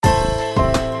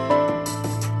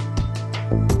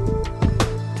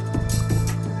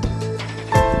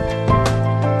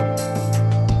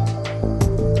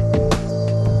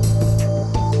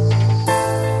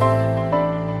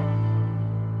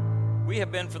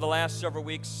the last several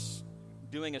weeks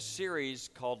doing a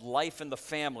series called Life in the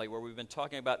Family, where we've been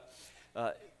talking about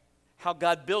how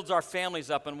God builds our families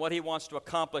up and what He wants to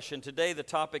accomplish. And today the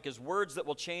topic is words that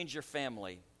will change your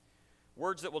family.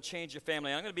 Words that will change your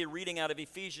family. I'm going to be reading out of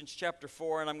Ephesians chapter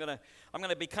 4, and I'm going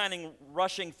to be kind of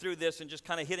rushing through this and just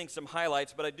kind of hitting some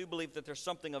highlights, but I do believe that there's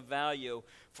something of value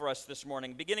for us this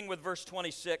morning. Beginning with verse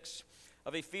 26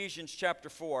 of Ephesians chapter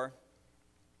 4.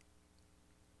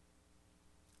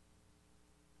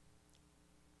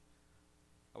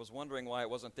 I was wondering why it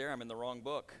wasn't there. I'm in the wrong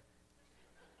book.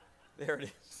 There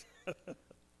it is.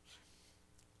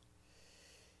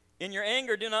 In your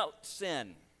anger, do not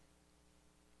sin.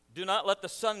 Do not let the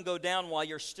sun go down while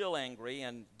you're still angry,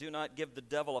 and do not give the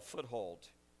devil a foothold.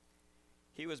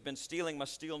 He who has been stealing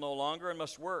must steal no longer and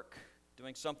must work,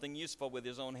 doing something useful with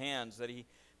his own hands, that he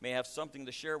may have something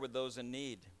to share with those in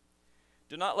need.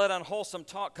 Do not let unwholesome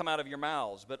talk come out of your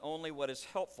mouths, but only what is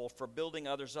helpful for building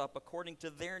others up according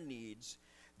to their needs,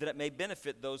 that it may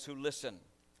benefit those who listen.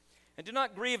 And do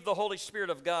not grieve the Holy Spirit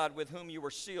of God, with whom you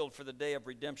were sealed for the day of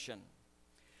redemption.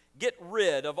 Get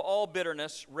rid of all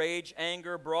bitterness, rage,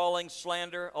 anger, brawling,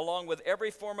 slander, along with every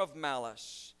form of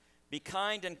malice. Be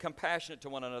kind and compassionate to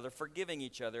one another, forgiving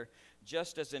each other,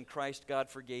 just as in Christ God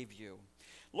forgave you.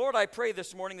 Lord, I pray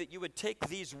this morning that you would take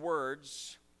these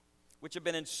words, which have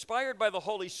been inspired by the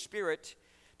Holy Spirit,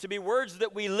 to be words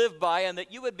that we live by, and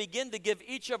that you would begin to give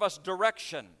each of us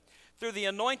direction through the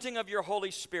anointing of your Holy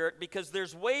Spirit, because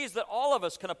there's ways that all of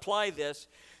us can apply this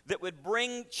that would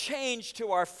bring change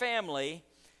to our family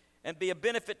and be a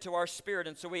benefit to our spirit.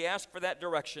 And so we ask for that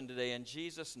direction today in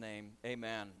Jesus' name.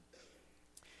 Amen.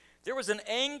 There was an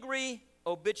angry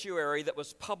obituary that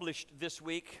was published this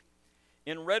week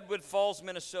in Redwood Falls,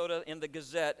 Minnesota, in the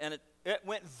Gazette, and it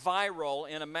went viral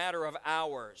in a matter of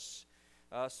hours.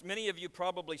 Many of you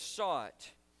probably saw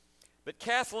it. But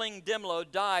Kathleen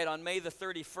Dimlow died on May the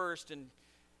 31st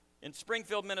in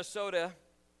Springfield, Minnesota,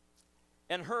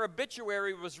 and her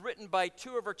obituary was written by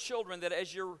two of her children that,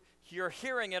 as you're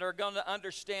hearing it, are going to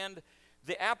understand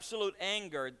the absolute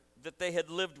anger that they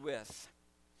had lived with.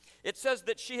 It says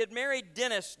that she had married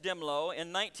Dennis Dimlow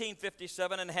in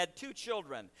 1957 and had two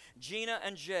children, Gina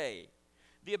and Jay.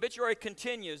 The obituary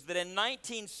continues that in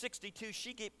 1962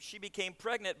 she became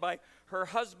pregnant by her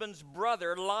husband's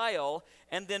brother, Lyle,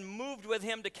 and then moved with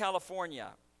him to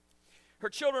California. Her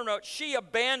children wrote, she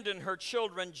abandoned her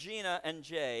children, Gina and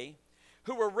Jay,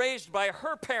 who were raised by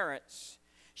her parents.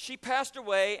 She passed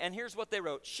away, and here's what they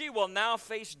wrote. She will now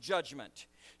face judgment.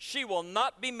 She will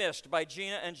not be missed by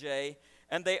Gina and Jay,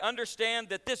 and they understand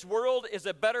that this world is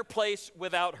a better place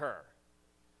without her.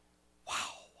 Wow.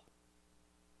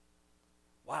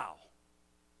 Wow.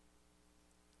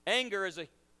 Anger is a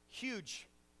huge,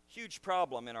 huge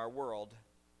problem in our world.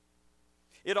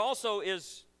 It also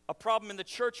is a problem in the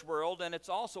church world, and it's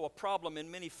also a problem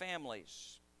in many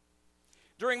families.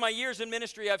 During my years in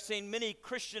ministry, I've seen many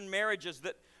Christian marriages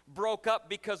that broke up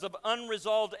because of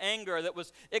unresolved anger that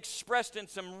was expressed in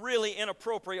some really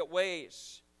inappropriate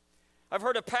ways. I've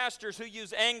heard of pastors who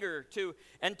use anger to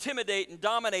intimidate and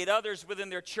dominate others within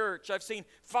their church. I've seen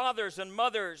fathers and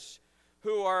mothers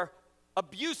who are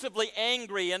abusively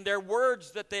angry in their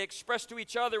words that they express to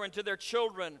each other and to their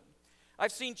children.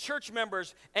 I've seen church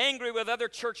members angry with other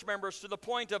church members to the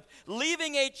point of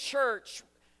leaving a church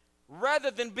rather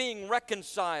than being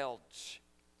reconciled.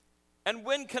 And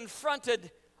when confronted,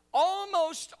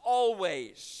 almost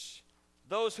always,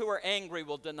 those who are angry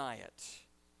will deny it.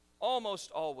 Almost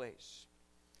always.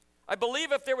 I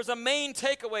believe if there was a main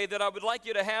takeaway that I would like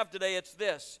you to have today, it's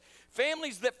this.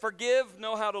 Families that forgive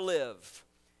know how to live.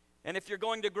 And if you're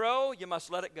going to grow, you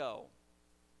must let it go.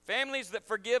 Families that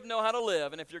forgive know how to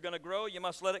live. And if you're going to grow, you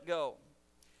must let it go.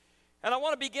 And I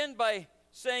want to begin by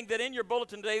saying that in your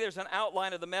bulletin today, there's an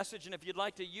outline of the message. And if you'd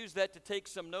like to use that to take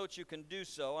some notes, you can do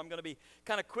so. I'm going to be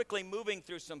kind of quickly moving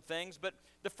through some things. But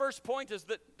the first point is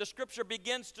that the Scripture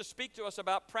begins to speak to us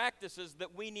about practices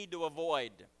that we need to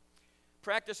avoid.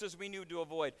 Practices we need to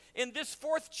avoid. In this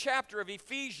fourth chapter of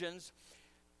Ephesians,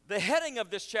 the heading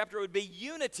of this chapter would be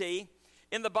unity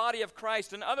in the body of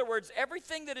Christ. In other words,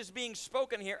 everything that is being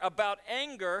spoken here about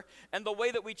anger and the way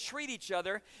that we treat each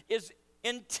other is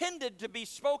intended to be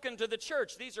spoken to the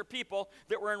church. These are people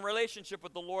that were in relationship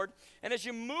with the Lord. And as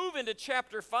you move into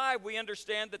chapter 5, we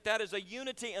understand that that is a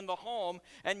unity in the home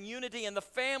and unity in the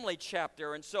family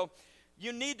chapter. And so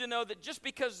you need to know that just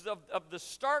because of the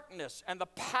starkness and the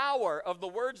power of the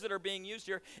words that are being used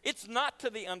here, it's not to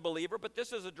the unbeliever, but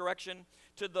this is a direction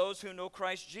to those who know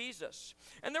Christ Jesus.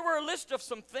 And there were a list of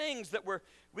some things that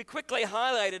we quickly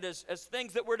highlighted as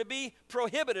things that were to be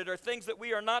prohibited or things that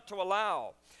we are not to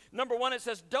allow. Number one, it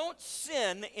says, don't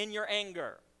sin in your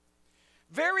anger.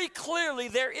 very clearly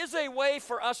there is a way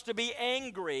for us to be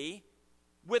angry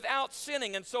without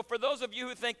sinning. And so for those of you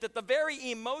who think that the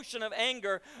very emotion of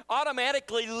anger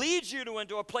automatically leads you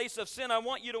into a place of sin, I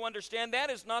want you to understand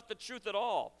that is not the truth at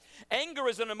all. Anger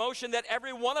is an emotion that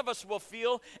every one of us will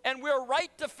feel, and we're right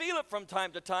to feel it from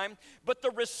time to time, but the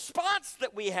response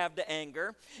that we have to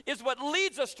anger is what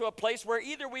leads us to a place where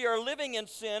either we are living in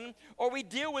sin or we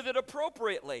deal with it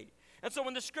appropriately. And so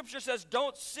when the scripture says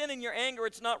don't sin in your anger,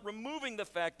 it's not removing the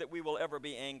fact that we will ever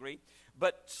be angry,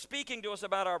 but speaking to us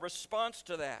about our response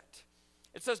to that.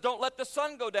 It says don't let the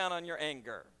sun go down on your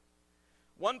anger.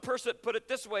 One person put it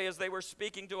this way as they were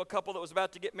speaking to a couple that was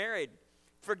about to get married.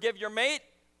 Forgive your mate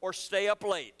or stay up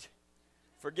late.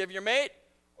 Forgive your mate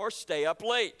or stay up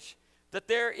late. That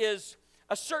there is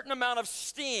a certain amount of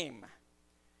steam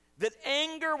that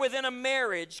anger within a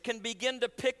marriage can begin to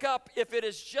pick up if it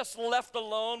is just left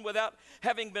alone without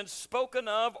having been spoken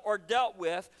of or dealt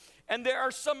with. And there are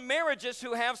some marriages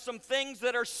who have some things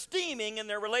that are steaming in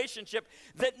their relationship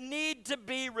that need to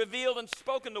be revealed and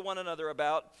spoken to one another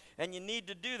about. And you need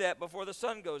to do that before the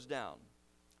sun goes down.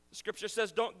 The scripture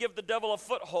says don't give the devil a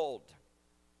foothold.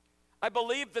 I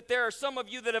believe that there are some of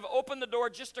you that have opened the door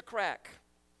just a crack.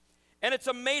 And it's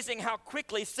amazing how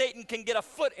quickly Satan can get a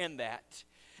foot in that.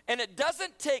 And it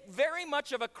doesn't take very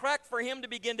much of a crack for him to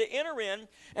begin to enter in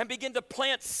and begin to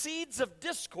plant seeds of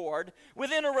discord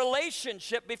within a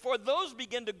relationship before those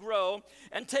begin to grow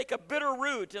and take a bitter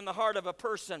root in the heart of a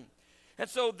person. And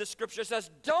so the scripture says,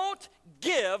 don't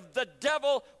give the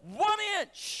devil 1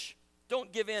 inch.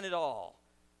 Don't give in at all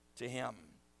to him.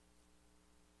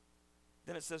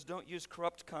 Then it says, don't use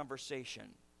corrupt conversation.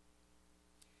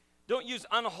 Don't use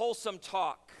unwholesome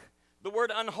talk. The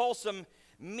word unwholesome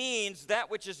means that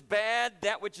which is bad,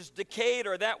 that which is decayed,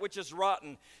 or that which is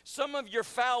rotten. Some of your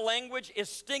foul language is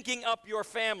stinking up your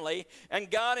family,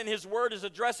 and God in his word is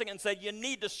addressing it and saying, you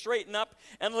need to straighten up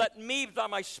and let me, by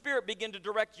my spirit, begin to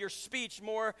direct your speech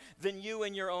more than you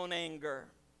in your own anger.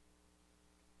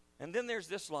 And then there's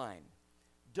this line,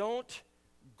 don't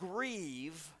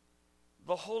grieve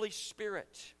the Holy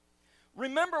Spirit.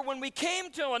 Remember, when we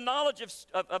came to a knowledge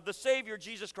of the Savior,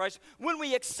 Jesus Christ, when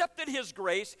we accepted his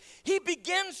grace, he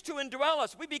begins to indwell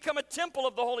us. We become a temple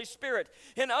of the Holy Spirit.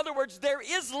 In other words, there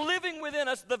is living within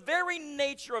us the very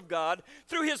nature of God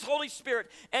through his Holy Spirit,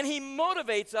 and he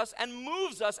motivates us and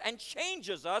moves us and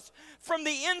changes us from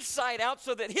the inside out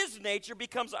so that his nature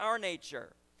becomes our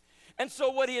nature. And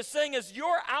so what he is saying is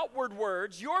your outward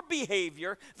words, your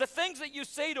behavior, the things that you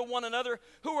say to one another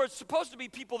who are supposed to be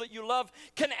people that you love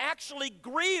can actually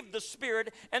grieve the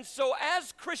Spirit. And so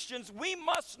as Christians, we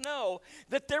must know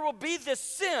that there will be this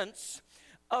sense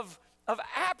of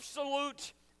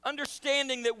absolute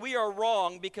understanding that we are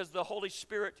wrong because the Holy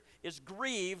Spirit is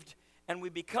grieved and we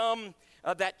become,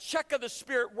 that check of the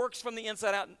Spirit works from the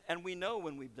inside out and we know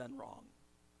when we've done wrong.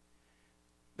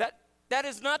 That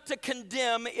is not to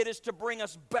condemn, it is to bring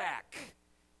us back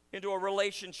into a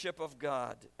relationship of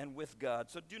God and with God.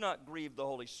 So do not grieve the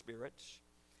Holy Spirit.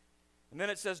 And then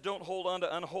it says, don't hold on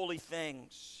to unholy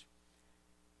things.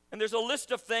 And there's a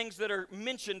list of things that are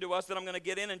mentioned to us that I'm going to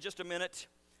get in just a minute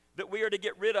that we are to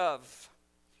get rid of.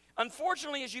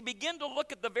 Unfortunately, as you begin to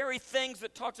look at the very things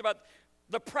that talks about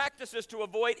the practices to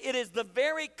avoid, it is the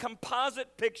very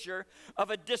composite picture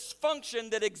of a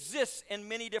dysfunction that exists in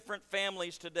many different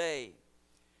families today.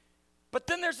 But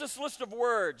then there's this list of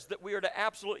words that we are to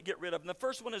absolutely get rid of. And the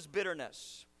first one is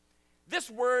bitterness.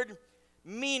 This word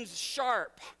means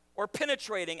sharp or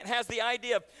penetrating. It has the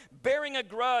idea of bearing a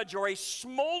grudge or a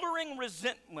smoldering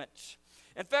resentment.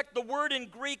 In fact, the word in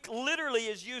Greek literally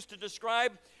is used to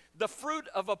describe the fruit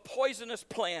of a poisonous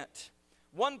plant.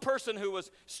 One person who was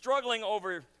struggling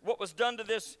over what was done to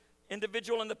this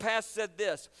individual in the past said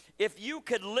this, if you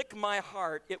could lick my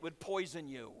heart, it would poison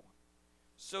you.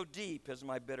 So deep is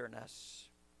my bitterness.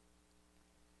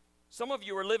 Some of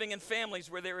you are living in families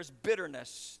where there is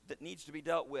bitterness that needs to be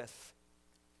dealt with.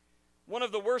 One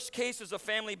of the worst cases of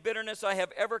family bitterness I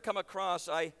have ever come across,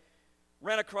 I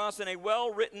ran across in a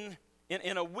well-written,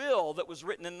 in a will that was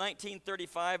written in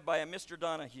 1935 by a Mr.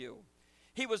 Donahue.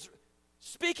 He was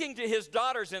speaking to his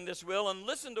daughters in this will, and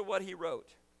listen to what he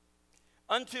wrote.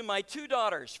 Unto my 2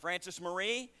 daughters, Frances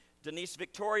Marie, Denise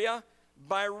Victoria,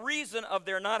 by reason of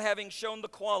their not having shown the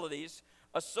qualities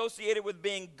associated with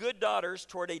being good daughters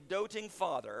toward a doting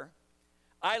father,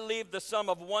 I leave the sum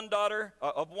of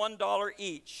 $1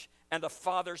 each and a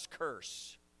father's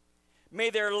curse.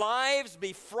 May their lives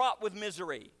be fraught with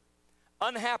misery,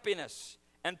 unhappiness,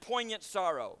 and poignant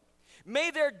sorrow.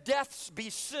 May their deaths be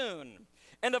soon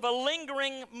and of a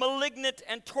lingering, malignant,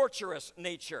 and torturous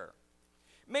nature.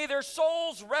 May their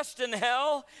souls rest in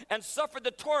hell and suffer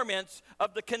the torments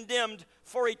of the condemned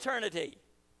for eternity.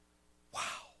 Wow.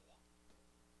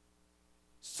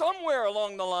 Somewhere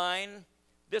along the line,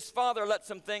 this father let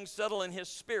some things settle in his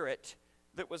spirit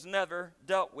that was never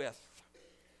dealt with.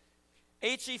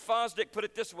 H.E. Fosdick put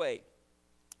it this way: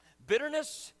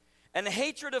 bitterness and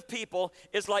hatred of people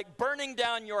is like burning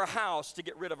down your house to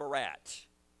get rid of a rat.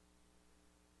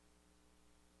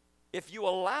 If you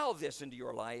allow this into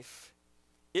your life,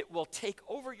 it will take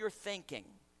over your thinking,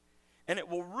 and it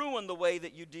will ruin the way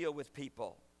that you deal with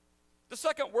people. The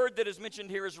second word that is mentioned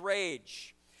here is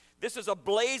rage. This is a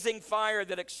blazing fire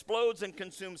that explodes and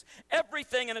consumes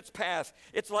everything in its path.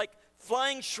 It's like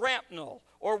flying shrapnel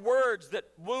or words that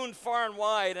wound far and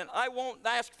wide. And I won't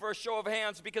ask for a show of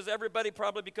hands because everybody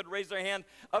probably could raise their hand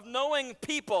of knowing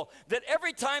people that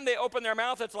every time they open their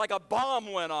mouth, it's like a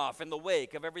bomb went off in the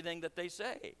wake of everything that they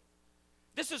say.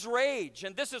 This is rage,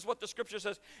 and this is what the scripture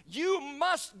says. You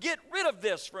must get rid of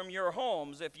this from your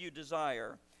homes if you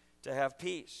desire to have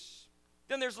peace.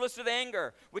 Then there's listed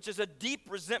anger, which is a deep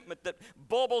resentment that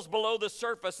bubbles below the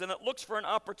surface, and it looks for an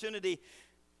opportunity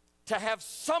to have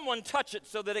someone touch it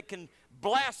so that it can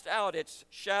blast out its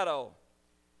shadow.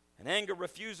 And anger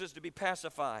refuses to be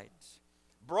pacified.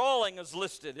 Brawling is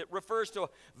listed. It refers to a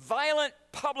violent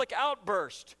public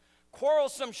outburst,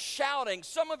 quarrelsome shouting.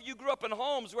 Some of you grew up in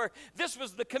homes where this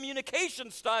was the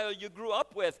communication style you grew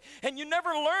up with, and you never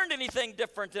learned anything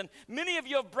different. And many of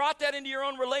you have brought that into your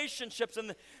own relationships,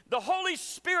 and the Holy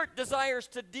Spirit desires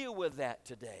to deal with that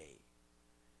today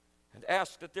and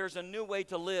ask that there's a new way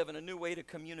to live and a new way to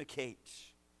communicate.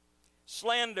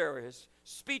 Slander is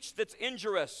speech that's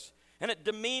injurious, and it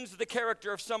demeans the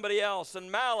character of somebody else.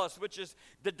 And malice, which is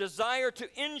the desire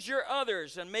to injure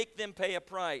others and make them pay a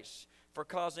price for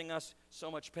causing us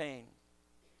so much pain.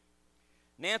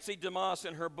 Nancy DeMoss,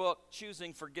 in her book,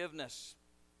 Choosing Forgiveness,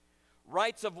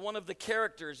 writes of one of the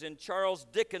characters in Charles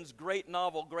Dickens' great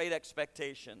novel, Great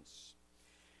Expectations.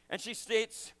 And she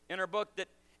states in her book that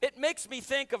it makes me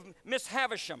think of Miss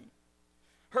Havisham.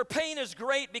 Her pain is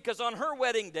great because on her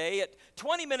wedding day at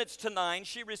 20 minutes to 9,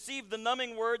 she received the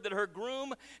numbing word that her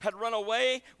groom had run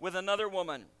away with another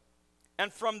woman.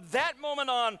 And from that moment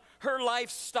on, her life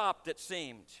stopped, it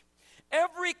seemed.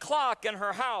 Every clock in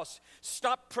her house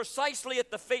stopped precisely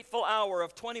at the fateful hour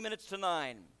of 20 minutes to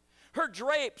 9. Her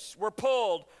drapes were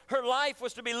pulled. Her life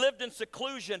was to be lived in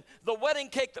seclusion. The wedding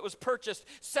cake that was purchased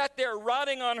sat there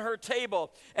rotting on her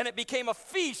table, and it became a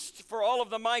feast for all of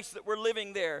the mice that were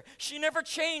living there. She never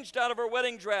changed out of her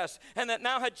wedding dress, and that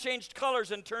now had changed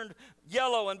colors and turned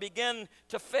yellow and began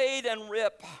to fade and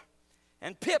rip.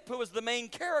 And Pip, who was the main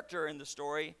character in the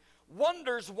story,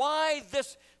 wonders why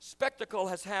this spectacle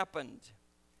has happened.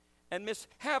 And Miss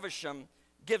Havisham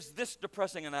gives this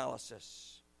depressing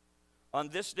analysis. On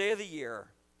this day of the year,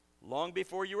 long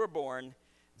before you were born,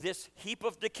 this heap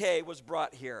of decay was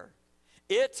brought here.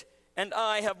 It and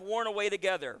I have worn away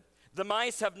together. The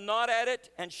mice have gnawed at it,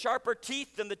 and sharper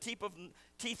teeth than the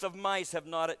teeth of mice have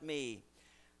gnawed at me.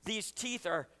 These teeth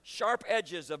are sharp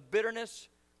edges of bitterness,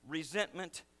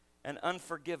 resentment, and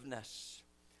unforgiveness.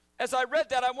 As I read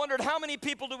that, I wondered how many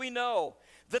people do we know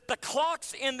that the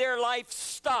clocks in their life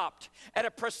stopped at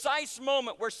a precise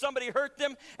moment where somebody hurt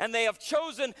them, and they have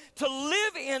chosen to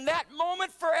live in that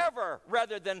moment forever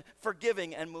rather than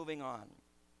forgiving and moving on.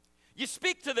 You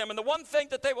speak to them, and the one thing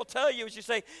that they will tell you is you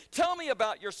say, tell me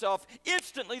about yourself.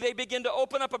 Instantly, they begin to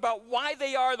open up about why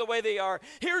they are the way they are.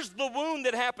 Here's the wound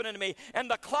that happened to me,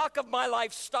 and the clock of my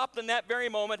life stopped in that very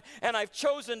moment, and I've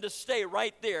chosen to stay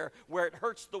right there where it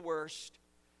hurts the worst.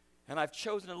 And I've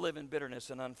chosen to live in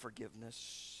bitterness and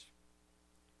unforgiveness.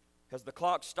 Has the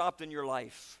clock stopped in your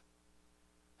life?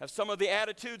 Have some of the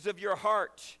attitudes of your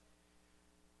heart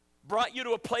brought you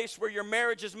to a place where your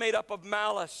marriage is made up of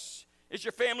malice? Is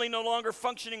your family no longer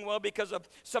functioning well because of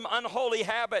some unholy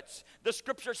habits? The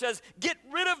scripture says, get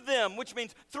rid of them, which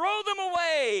means throw them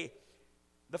away.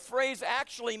 The phrase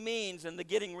actually means, and the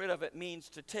getting rid of it means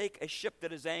to take a ship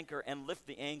that is anchor and lift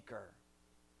the anchor.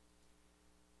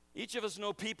 Each of us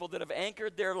know people that have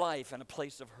anchored their life in a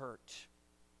place of hurt.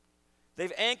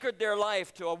 They've anchored their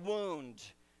life to a wound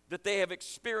that they have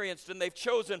experienced, and they've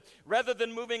chosen, rather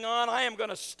than moving on, I am going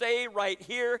to stay right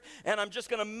here, and I'm just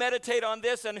going to meditate on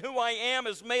this, and who I am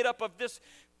is made up of this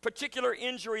particular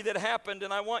injury that happened.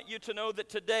 And I want you to know that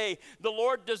today the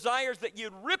Lord desires that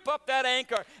you'd rip up that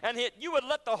anchor, and you would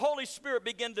let the Holy Spirit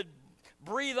begin to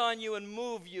breathe on you and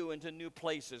move you into new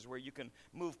places where you can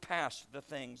move past the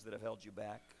things that have held you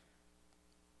back.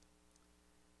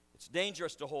 It's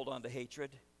dangerous to hold on to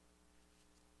hatred.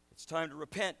 It's time to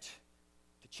repent,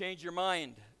 to change your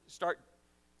mind, start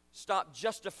Stop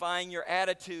justifying your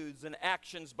attitudes and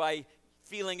actions by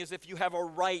feeling as if you have a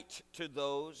right to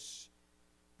those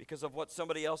because of what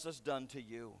somebody else has done to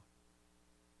you.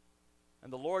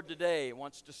 And the Lord today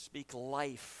wants to speak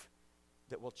life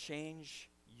that will change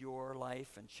your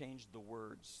life and change the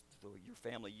words that your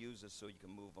family uses so you can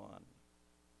move on.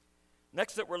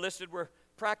 Next that we're listed were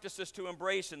practices to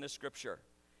embrace in this scripture.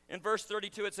 In verse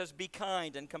 32 it says, be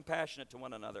kind and compassionate to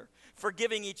one another,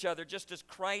 forgiving each other just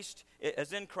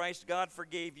as in Christ God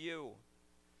forgave you.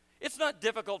 It's not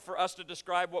difficult for us to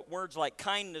describe what words like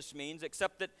kindness means,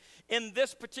 except that in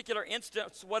this particular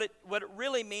instance, what it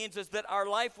really means is that our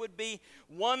life would be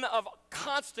one of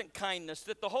constant kindness,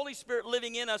 that the Holy Spirit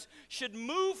living in us should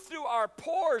move through our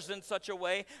pores in such a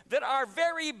way that our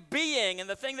very being and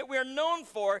the thing that we are known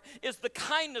for is the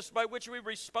kindness by which we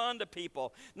respond to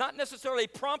people. Not necessarily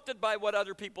prompted by what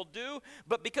other people do,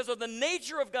 but because of the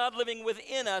nature of God living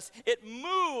within us, it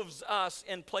moves us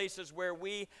in places where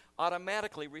we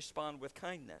automatically respond with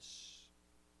kindness.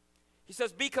 He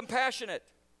says, be compassionate,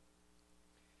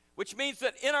 which means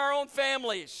that in our own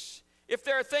families, if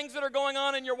there are things that are going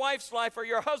on in your wife's life or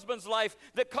your husband's life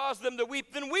that cause them to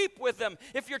weep, then weep with them.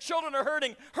 If your children are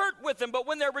hurting, hurt with them. But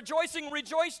when they're rejoicing,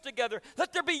 rejoice together.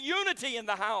 Let there be unity in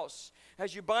the house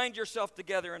as you bind yourself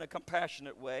together in a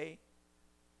compassionate way.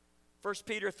 1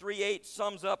 Peter 3:8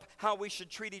 sums up how we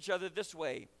should treat each other this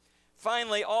way.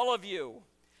 Finally, all of you,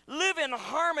 live in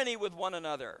harmony with one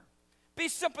another. Be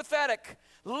sympathetic.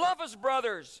 Love as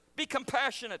brothers. Be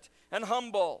compassionate and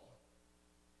humble.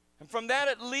 And from that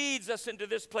it leads us into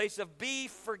this place of be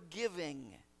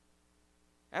forgiving.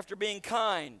 After being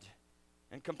kind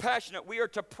and compassionate, we are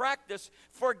to practice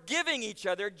forgiving each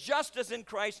other just as in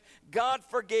Christ God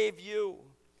forgave you.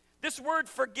 This word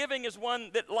forgiving is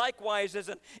one that likewise is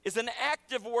an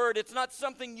active word. It's not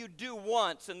something you do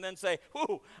once and then say,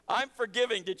 ooh, I'm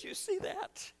forgiving. Did you see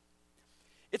that?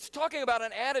 It's talking about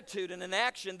an attitude and an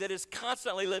action that is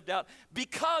constantly lived out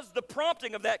because the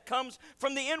prompting of that comes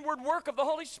from the inward work of the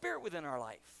Holy Spirit within our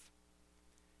life.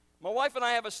 My wife and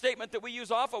I have a statement that we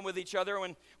use often with each other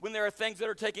when there are things that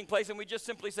are taking place, and we just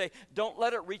simply say, don't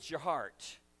let it reach your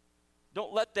heart.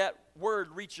 Don't let that word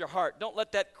reach your heart. Don't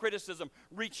let that criticism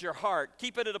reach your heart.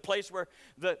 Keep it at a place where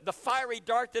the fiery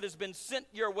dart that has been sent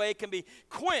your way can be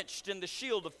quenched in the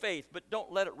shield of faith, but don't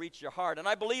let it reach your heart. And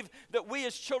I believe that we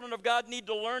as children of God need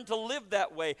to learn to live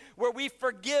that way, where we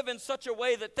forgive in such a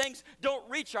way that things don't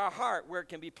reach our heart, where it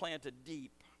can be planted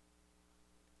deep.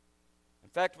 In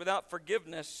fact, without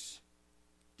forgiveness,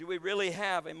 do we really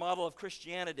have a model of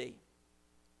Christianity?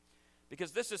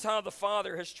 Because this is how the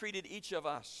Father has treated each of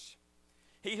us.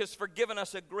 He has forgiven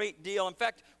us a great deal. In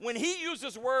fact, when he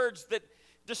uses words that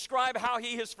describe how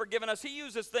he has forgiven us, he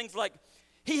uses things like,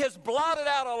 he has blotted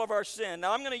out all of our sin.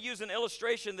 Now, I'm going to use an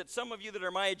illustration that some of you that are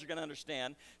my age are going to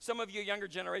understand. Some of you younger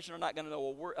generation are not going to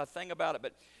know a thing about it.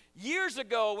 But years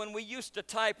ago, when we used to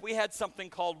type, we had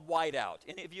something called whiteout.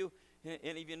 Any of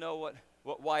you know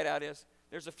what whiteout is?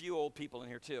 There's a few old people in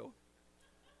here, too.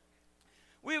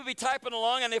 We would be typing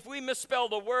along, and if we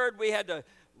misspelled a word, we had to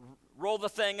roll the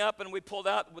thing up, and we pulled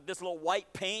out with this little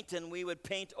white paint, and we would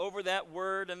paint over that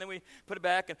word, and then we put it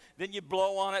back, and then you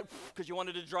blow on it because you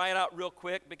wanted to dry it out real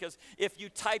quick, because if you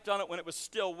typed on it when it was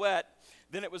still wet,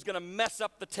 then it was going to mess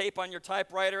up the tape on your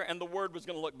typewriter, and the word was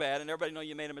going to look bad, and everybody know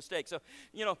you made a mistake. So,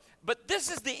 but this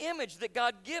is the image that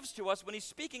God gives to us when he's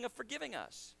speaking of forgiving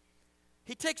us.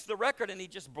 He takes the record and he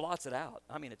just blots it out.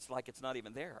 I mean, it's like it's not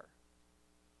even there.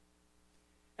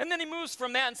 And then he moves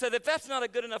from that and said, if that's not a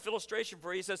good enough illustration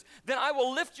for you, he says, then I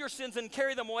will lift your sins and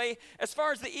carry them away as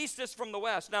far as the east is from the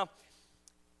west. Now,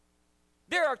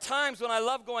 there are times when I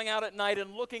love going out at night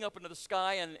and looking up into the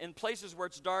sky, and in places where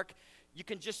it's dark, you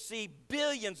can just see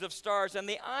billions of stars, and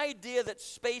the idea that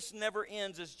space never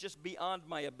ends is just beyond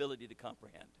my ability to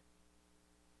comprehend.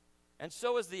 And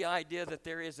so is the idea that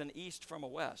there is an east from a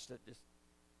west,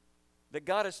 that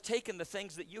God has taken the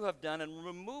things that you have done and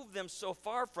removed them so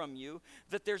far from you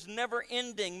that there's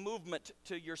never-ending movement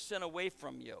to your sin away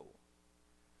from you.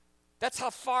 That's how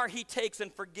far he takes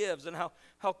and forgives, and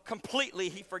how completely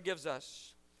he forgives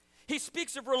us. He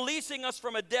speaks of releasing us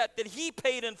from a debt that he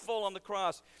paid in full on the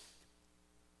cross.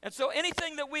 And so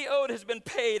anything that we owed has been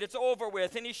paid. It's over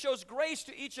with. And he shows grace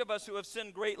to each of us who have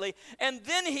sinned greatly. And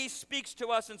then he speaks to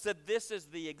us and said, this is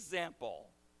the example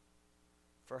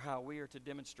for how we are to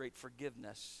demonstrate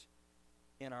forgiveness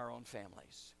in our own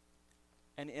families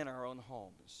and in our own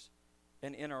homes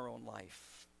and in our own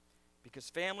life.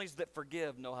 Because families that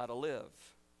forgive know how to live.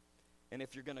 And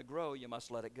if you're going to grow, you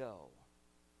must let it go.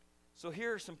 So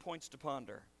here are some points to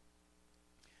ponder.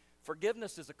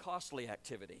 Forgiveness is a costly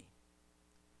activity.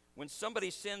 When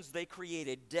somebody sins, they create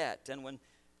a debt. And when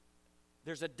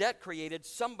there's a debt created,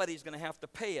 somebody's going to have to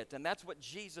pay it. And that's what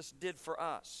Jesus did for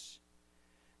us.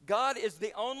 God is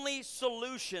the only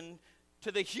solution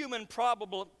to the human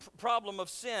problem of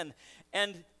sin.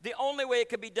 And the only way it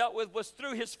could be dealt with was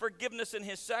through his forgiveness and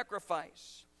his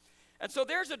sacrifice. And so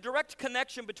there's a direct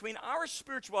connection between our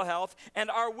spiritual health and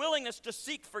our willingness to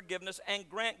seek forgiveness and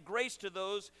grant grace to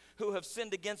those who have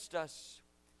sinned against us.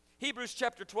 Hebrews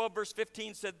chapter 12, verse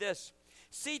 15 said this,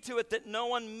 "See to it that no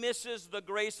one misses the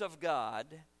grace of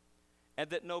God, and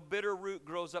that no bitter root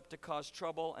grows up to cause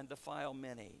trouble and defile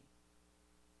many."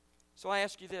 So I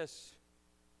ask you this,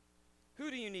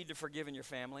 who do you need to forgive in your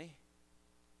family?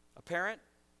 A parent?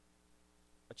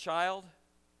 A child?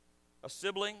 A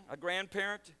sibling? A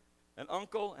grandparent? An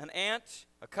uncle? An aunt?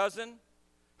 A cousin?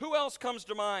 Who else comes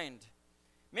to mind?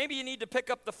 Maybe you need to pick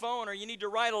up the phone, or you need to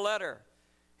write a letter.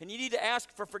 And you need to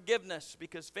ask for forgiveness,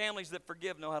 because families that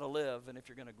forgive know how to live. And if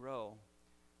you're going to grow,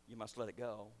 you must let it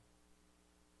go.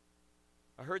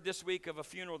 I heard this week of a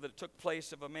funeral that took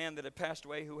place of a man that had passed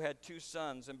away who had 2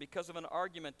 sons. And because of an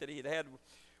argument that he had had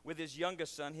with his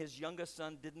youngest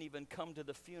son didn't even come to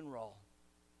the funeral.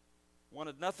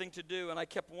 Wanted nothing to do. And I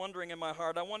kept wondering in my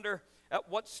heart, I wonder at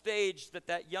what stage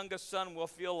that youngest son will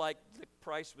feel like the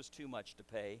price was too much to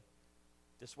pay.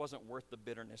 This wasn't worth the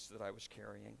bitterness that I was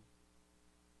carrying.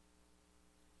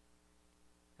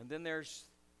 And then there's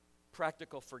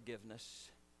practical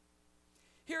forgiveness.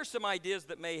 Here are some ideas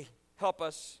that may help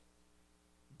us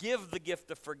give the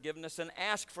gift of forgiveness and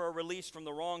ask for a release from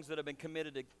the wrongs that have been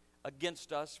committed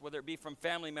against us, whether it be from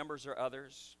family members or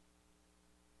others.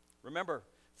 Remember,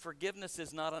 forgiveness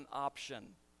is not an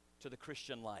option to the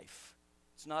Christian life.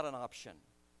 It's not an option.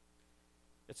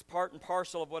 It's part and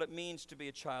parcel of what it means to be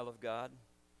a child of God.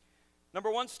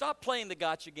 Number 1, stop playing the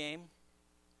gotcha game.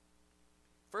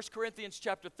 1 Corinthians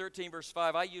chapter 13, verse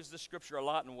 5, I use this scripture a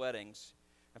lot in weddings.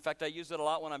 In fact, I use it a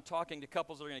lot when I'm talking to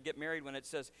couples that are going to get married, when it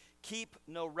says, keep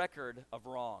no record of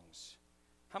wrongs.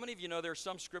 How many of you know there are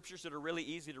some scriptures that are really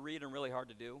easy to read and really hard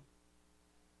to do?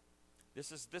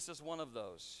 This is one of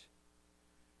those.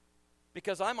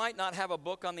 Because I might not have a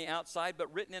book on the outside,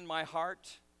 but written in my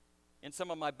heart, in some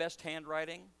of my best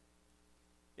handwriting,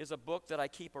 is a book that I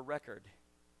keep a record,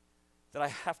 that I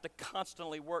have to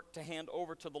constantly work to hand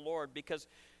over to the Lord, because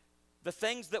the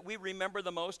things that we remember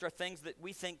the most are things that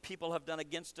we think people have done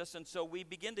against us, and so we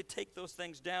begin to take those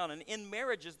things down. And in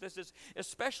marriages, this is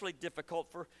especially difficult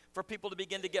for people to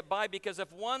begin to get by, because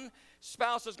if one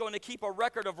spouse is going to keep a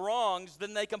record of wrongs,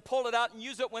 then they can pull it out and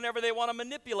use it whenever they want to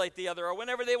manipulate the other, or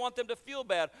whenever they want them to feel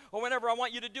bad, or whenever I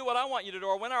want you to do what I want you to do,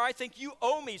 or whenever I think you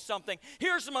owe me something.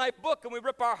 Here's my book, and we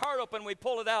rip our heart open, we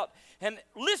pull it out, and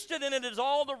listed in it is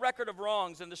all the record of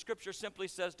wrongs. And the scripture simply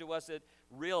says to us that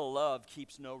real love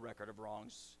keeps no record of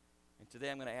wrongs. And today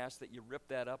I'm going to ask that you rip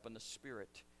that up in the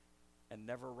Spirit and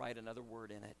never write another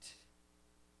word in it.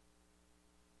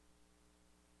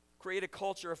 Create a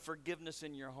culture of forgiveness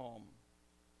in your home.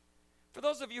 For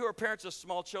those of you who are parents of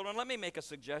small children, let me make a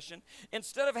suggestion.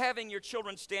 Instead of having your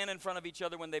children stand in front of each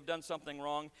other when they've done something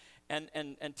wrong and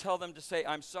tell them to say,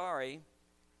 I'm sorry,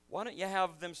 why don't you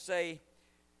have them say,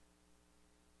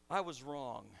 I was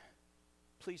wrong.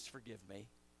 Please forgive me.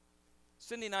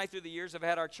 Cindy and I, through the years, have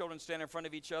had our children stand in front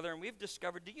of each other, and we've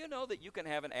discovered, do you know that you can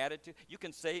have an attitude? You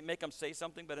can make them say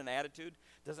something, but an attitude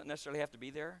doesn't necessarily have to be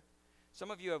there.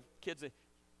 Some of you have kids that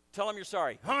tell them you're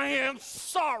sorry. I am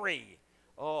sorry.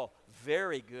 Oh,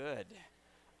 very good.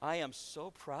 I am so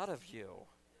proud of you.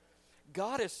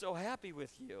 God is so happy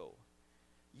with you.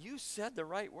 You said the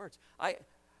right words.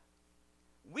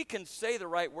 We can say the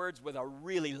right words with a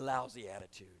really lousy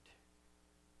attitude.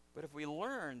 But if we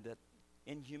learn that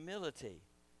in humility,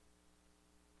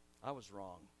 I was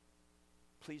wrong,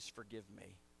 please forgive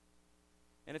me.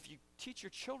 And if you teach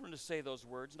your children to say those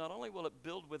words, not only will it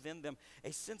build within them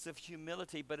a sense of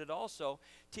humility, but it also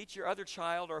teach your other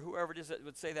child or whoever it is that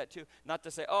would say that too, not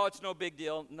to say, oh, it's no big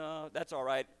deal. No, that's all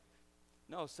right.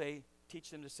 No,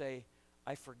 teach them to say,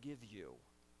 I forgive you,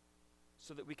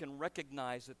 so that we can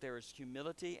recognize that there is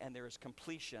humility and there is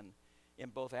completion in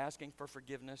both asking for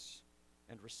forgiveness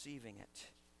and receiving it.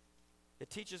 It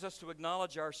teaches us to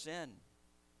acknowledge our sin.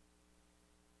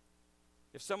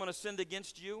 If someone has sinned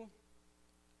against you,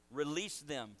 release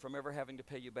them from ever having to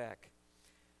pay you back.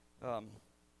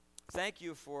 Thank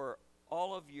you for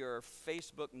all of your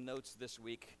Facebook notes this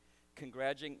week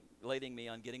congratulating me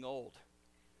on getting old.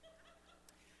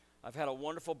 I've had a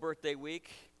wonderful birthday week,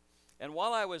 and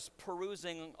while I was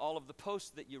perusing all of the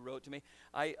posts that you wrote to me,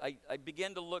 I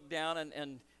began to look down,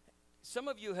 and some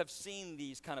of you have seen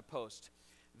these kind of posts.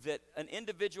 that an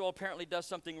individual apparently does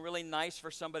something really nice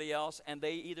for somebody else, and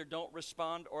they either don't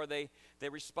respond or they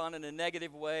respond in a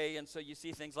negative way, and so you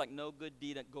see things like no good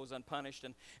deed goes unpunished.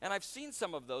 And I've seen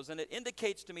some of those, and it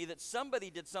indicates to me that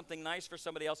somebody did something nice for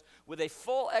somebody else with a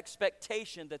full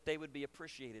expectation that they would be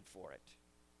appreciated for it.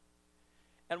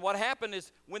 And what happened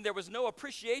is when there was no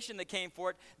appreciation that came for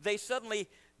it, they suddenly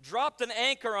dropped an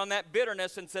anchor on that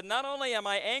bitterness and said, not only am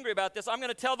I angry about this, I'm going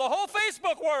to tell the whole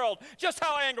Facebook world just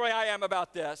how angry I am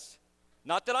about this.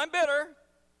 Not that I'm bitter.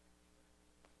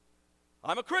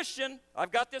 I'm a Christian.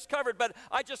 I've got this covered. But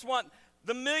I just want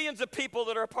the millions of people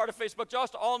that are a part of Facebook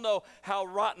just to all know how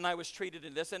rotten I was treated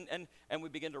in this. And we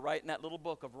begin to write in that little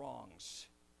book of wrongs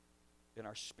in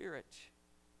our spirit.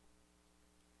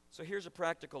 So here's a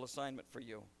practical assignment for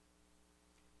you.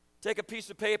 Take a piece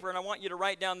of paper, and I want you to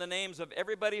write down the names of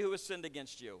everybody who has sinned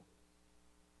against you.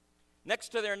 Next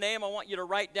to their name, I want you to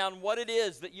write down what it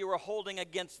is that you are holding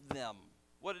against them,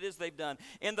 what it is they've done.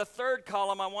 In the third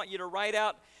column, I want you to write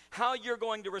out how you're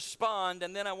going to respond,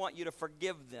 and then I want you to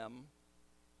forgive them.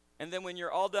 And then when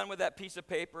you're all done with that piece of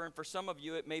paper, and for some of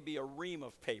you it may be a ream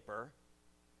of paper,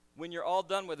 when you're all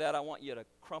done with that, I want you to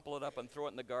crumple it up and throw it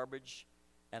in the garbage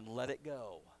and let it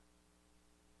go.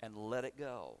 And let it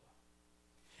go.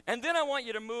 And then I want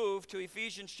you to move to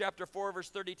Ephesians chapter 4,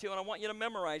 verse 32, and I want you to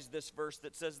memorize this verse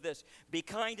that says this: be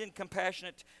kind and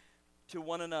compassionate to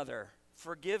one another.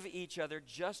 Forgive each other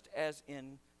just as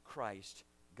in Christ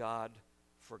God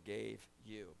forgave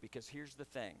you. Because here's the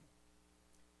thing.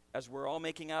 As we're all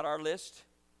making out our list,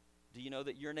 do you know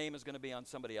that your name is going to be on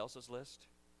somebody else's list?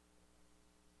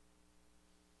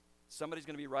 Somebody's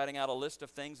going to be writing out a list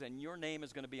of things, and your name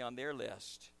is going to be on their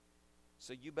list.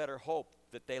 So you better hope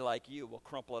that they, like you, will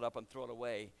crumple it up and throw it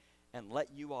away and let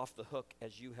you off the hook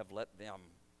as you have let them.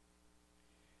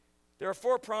 There are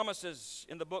 4 promises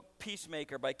in the book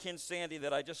Peacemaker by Ken Sande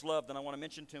that I just loved, and I want to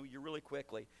mention to you really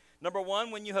quickly. Number 1,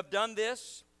 when you have done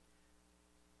this,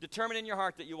 determine in your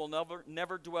heart that you will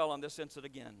never dwell on this incident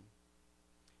again.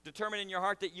 Determine in your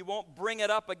heart that you won't bring it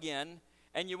up again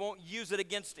and you won't use it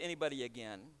against anybody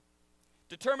again.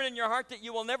 Determine in your heart that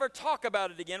you will never talk about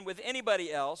it again with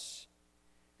anybody else.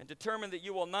 And determine that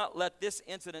you will not let this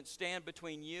incident stand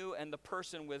between you and the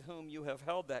person with whom you have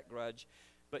held that grudge,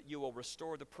 but you will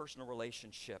restore the personal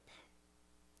relationship.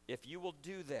 If you will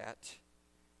do that,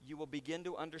 you will begin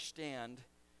to understand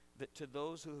that to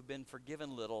those who have been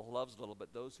forgiven little, loves little,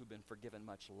 but those who have been forgiven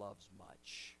much, loves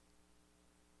much.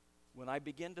 When I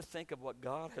begin to think of what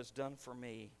God has done for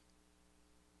me,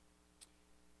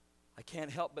 I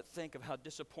can't help but think of how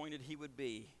disappointed He would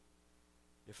be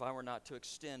if I were not to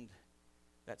extend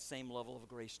that same level of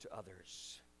grace to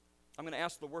others. I'm going to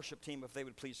ask the worship team if they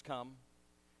would please come.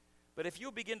 But if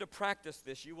you'll begin to practice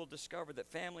this, you will discover that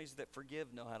families that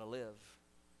forgive know how to live.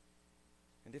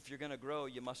 And if you're going to grow,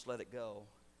 you must let it go.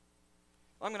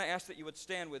 I'm going to ask that you would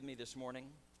stand with me this morning.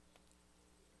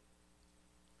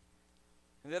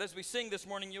 And that as we sing this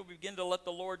morning, you'll begin to let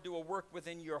the Lord do a work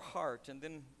within your heart. And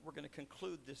then we're going to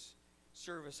conclude this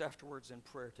service afterwards in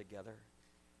prayer together.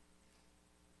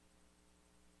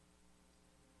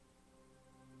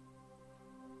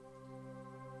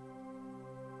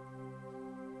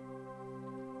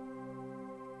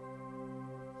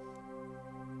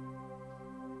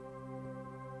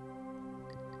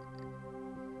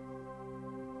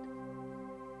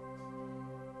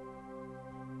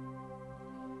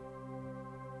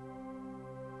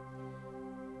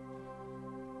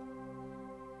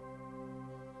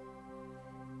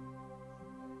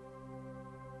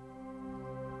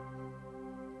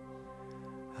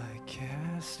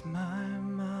 Cast my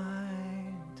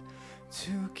mind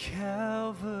to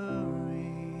Calvary,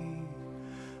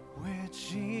 where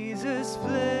Jesus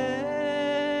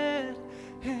bled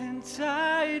and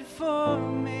died for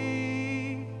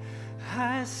me.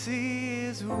 I see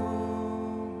His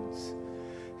wounds,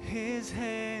 His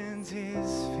hands,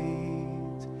 His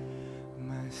feet,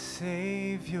 my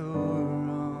Savior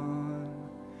on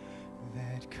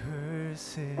that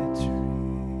cursed tree.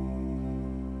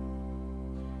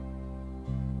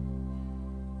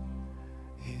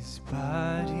 His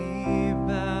body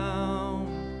bound,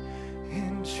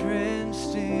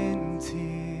 entrenched in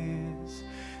tears,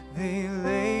 they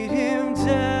laid Him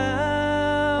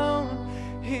down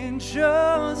in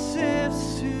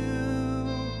Joseph's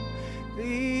tomb,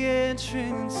 the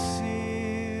entrance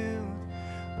sealed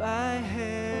by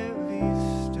heavy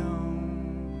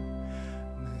stone.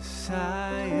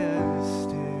 Messiah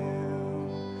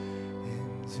still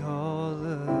and all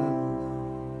alone.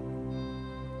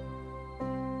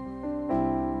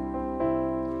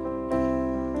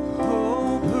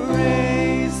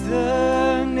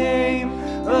 The name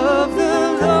of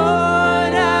the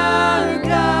Lord.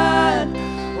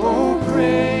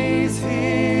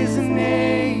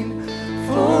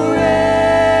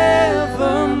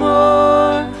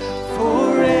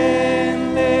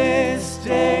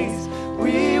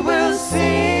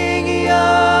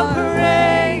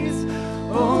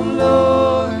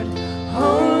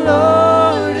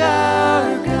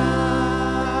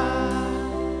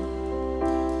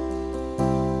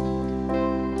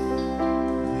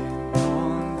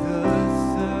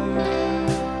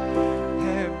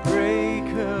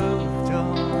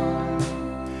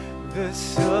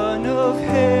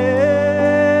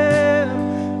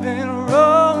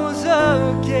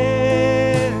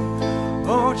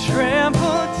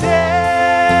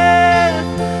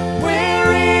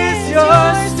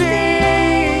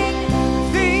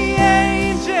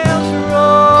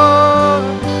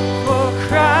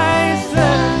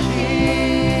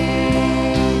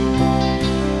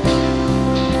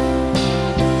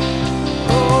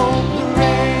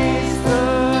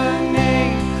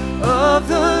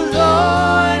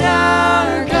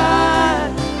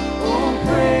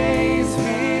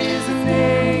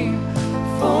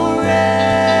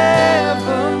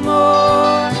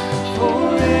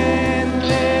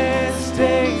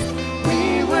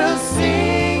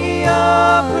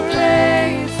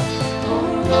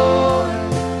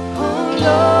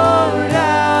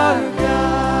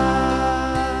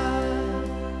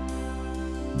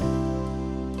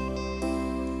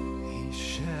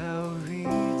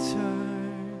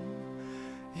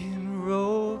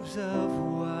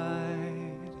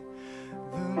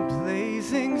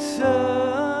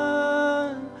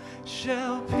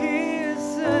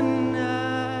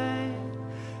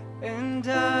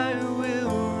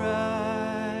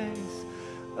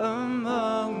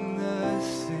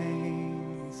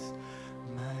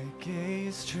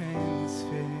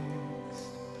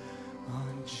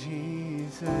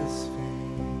 His face.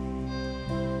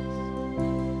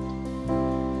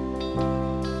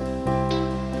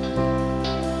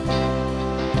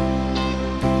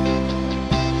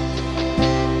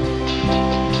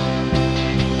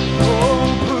 Oh,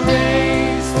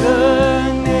 praise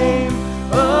the name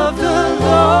of the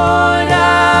Lord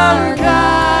our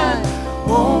God.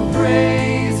 Oh,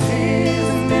 praise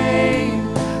His name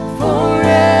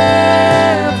forevermore.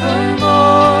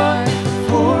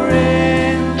 For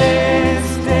endless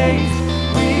days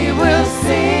we will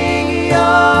sing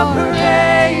your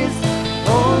praise.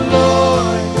 Oh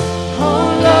Lord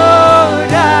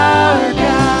our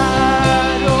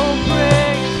God.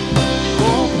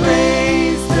 Oh,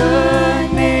 praise the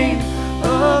name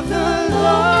of the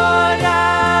Lord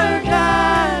our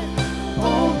God.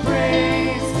 Oh,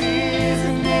 praise His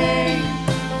name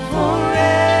forevermore.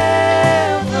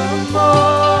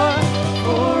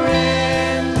 For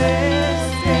endless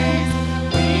days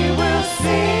we will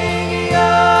sing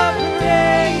your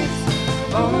praise.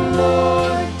 Oh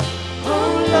Lord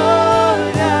our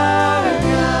God.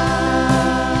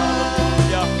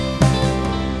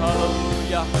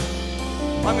 Hallelujah.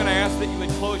 I'm going to ask that you would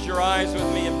close your eyes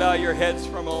with me and bow your heads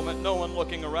for a moment, no one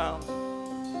looking around.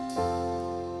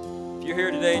 If you're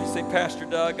here today and you say, Pastor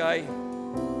Doug, I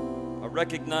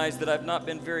recognize that I've not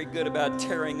been very good about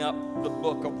tearing up the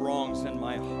book of wrongs in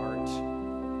my heart.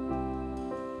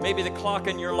 Maybe the clock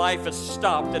in your life has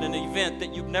stopped at an event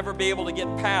that you've never been able to get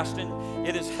past, and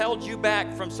it has held you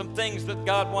back from some things that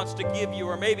God wants to give you.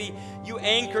 Or maybe you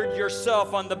anchored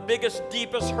yourself on the biggest,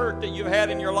 deepest hurt that you've had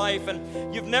in your life,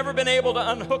 and you've never been able to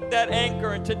unhook that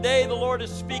anchor. And today the Lord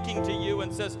is speaking to you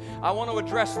and says, I want to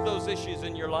address those issues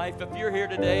in your life. If you're here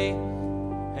today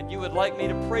and you would like me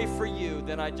to pray for you,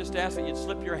 then I just ask that you'd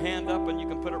slip your hand up and you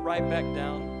can put it right back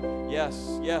down.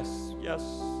 Yes, yes, yes,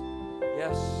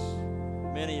 yes.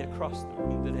 Many across the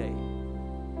room today.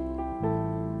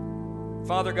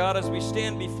 Father God, as we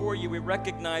stand before you, we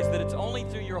recognize that it's only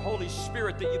through your Holy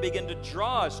Spirit that you begin to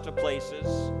draw us to places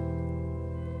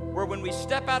where when we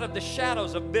step out of the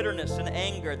shadows of bitterness and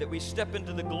anger, that we step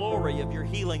into the glory of your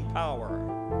healing power.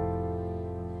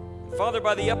 Father,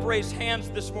 by the upraised hands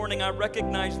this morning, I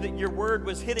recognize that your word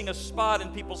was hitting a spot in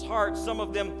people's hearts. Some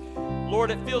of them,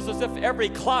 Lord, it feels as if every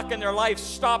clock in their life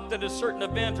stopped at a certain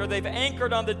event, or they've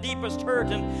anchored on the deepest hurt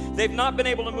and they've not been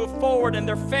able to move forward, and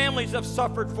their families have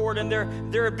suffered for it, and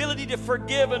their ability to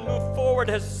forgive and move forward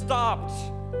has stopped.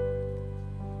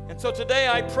 And so today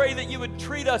I pray that you would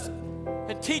treat us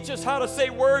and teach us how to say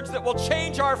words that will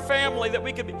change our family, that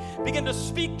we could begin to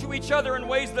speak to each other in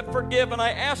ways that forgive. And I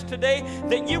ask today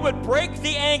that you would break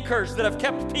the anchors that have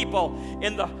kept people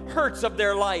in the hurts of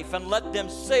their life and let them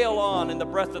sail on in the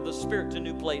breath of the Spirit to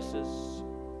new places.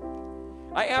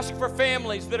 I ask for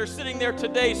families that are sitting there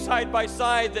today side by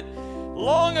side that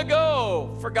long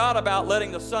ago forgot about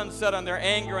letting the sun set on their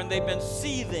anger, and they've been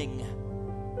seething,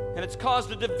 and it's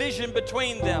caused a division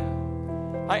between them.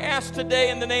 I ask today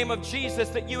in the name of Jesus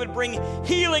that you would bring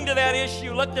healing to that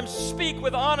issue. Let them speak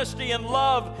with honesty and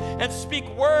love, and speak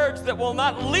words that will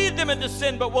not lead them into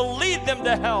sin, but will lead them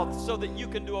to health, so that you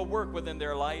can do a work within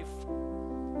their life.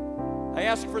 I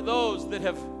ask for those that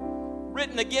have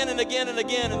written again and again and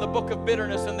again in the book of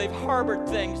bitterness, and they've harbored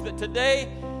things, that today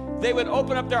they would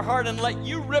open up their heart and let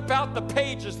you rip out the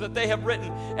pages that they have written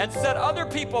and set other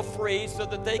people free, so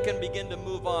that they can begin to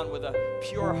move on with a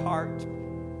pure heart.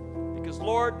 Because,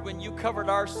 Lord, when you covered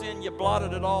our sin, you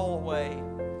blotted it all away.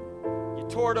 You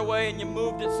tore it away and you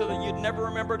moved it so that you'd never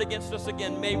remember it against us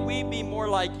again. May we be more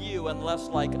like you and less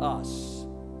like us,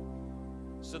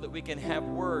 so that we can have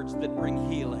words that bring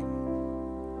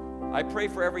healing. I pray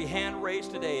for every hand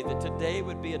raised today, that today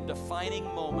would be a defining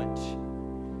moment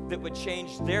that would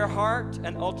change their heart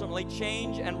and ultimately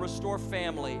change and restore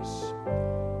families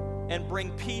and bring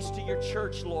peace to your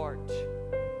church, Lord,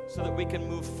 so that we can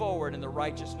move forward in the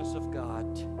righteousness of God.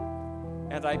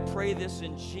 And I pray this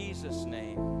in Jesus'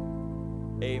 name.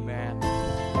 Amen.